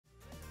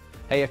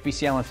Hey,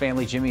 FBC Allen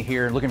family, Jimmy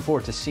here. Looking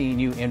forward to seeing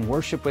you in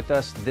worship with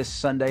us this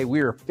Sunday. We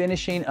are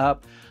finishing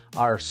up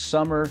our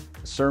summer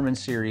sermon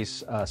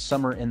series,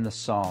 Summer in the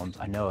Psalms.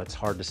 I know it's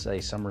hard to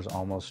say, summer's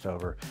almost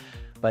over.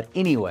 But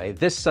anyway,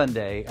 this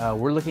Sunday,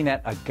 we're looking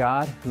at a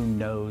God who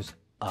knows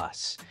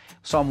us.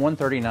 Psalm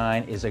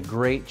 139 is a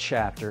great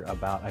chapter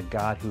about a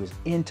God who is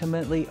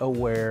intimately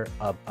aware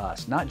of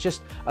us. Not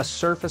just a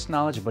surface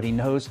knowledge, but He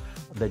knows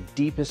the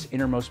deepest,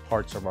 innermost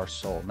parts of our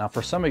soul. Now,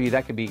 for some of you,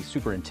 that could be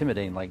super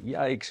intimidating, like,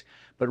 yikes.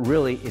 But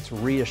really, it's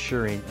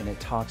reassuring, and it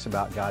talks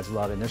about God's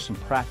love. And there's some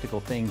practical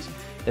things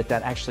that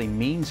actually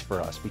means for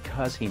us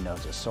because He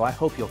knows us. So I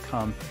hope you'll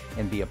come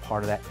and be a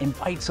part of that.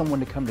 Invite someone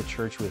to come to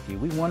church with you.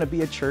 We want to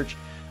be a church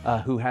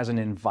who has an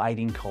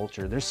inviting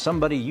culture. There's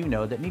somebody you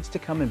know that needs to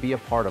come and be a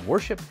part of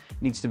worship,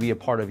 needs to be a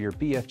part of your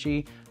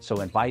BFG,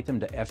 so invite them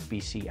to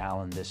FBC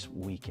Allen this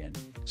weekend.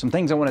 Some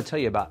things I want to tell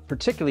you about,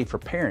 particularly for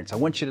parents. I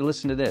want you to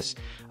listen to this.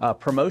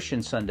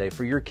 Promotion Sunday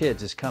for your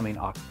kids is coming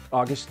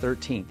August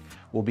 13th.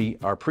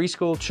 Our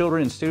preschool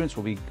children and students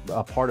will be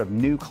a part of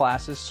new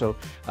classes, so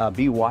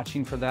be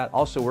watching for that.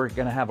 Also, we're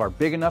going to have our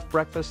Big Enough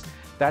breakfast.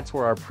 That's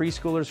where our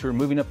preschoolers who are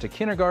moving up to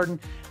kindergarten,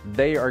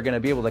 they are going to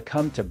be able to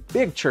come to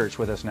big church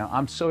with us now.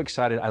 I'm so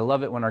excited. I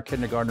love it when our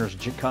kindergartners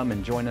come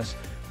and join us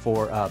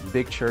for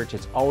big church.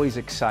 It's always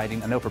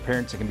exciting. I know for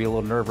parents it can be a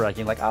little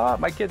nerve-wracking, like,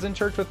 my kid's in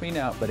church with me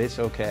now, but it's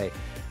okay.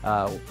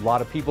 A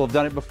lot of people have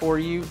done it before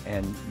you,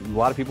 and a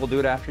lot of people do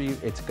it after you.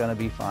 It's going to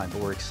be fine,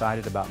 but we're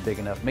excited about Big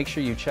Enough. Make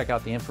sure you check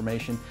out the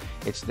information.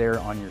 It's there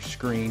on your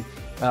screen.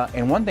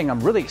 And one thing I'm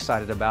really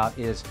excited about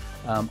is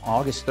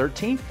August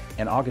 13th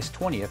and August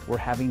 20th, we're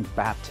having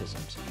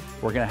baptisms.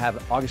 We're going to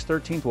have August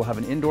 13th, we'll have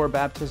an indoor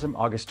baptism.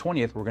 August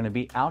 20th, we're going to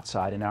be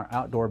outside in our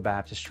outdoor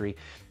baptistry.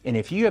 And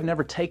if you have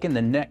never taken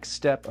the next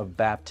step of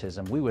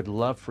baptism, we would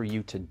love for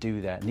you to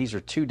do that. And these are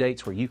 2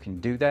 dates where you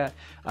can do that.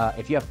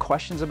 If you have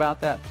questions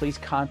about that, please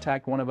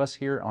contact one of us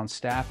here on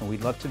staff, and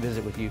we'd love to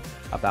visit with you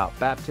about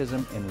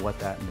baptism and what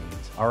that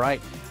means. All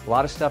right, a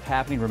lot of stuff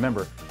happening.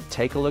 Remember,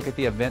 take a look at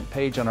the event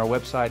page on our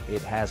website.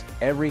 It has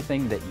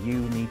everything that you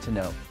need to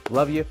know.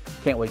 Love you.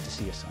 Can't wait to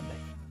see you Sunday.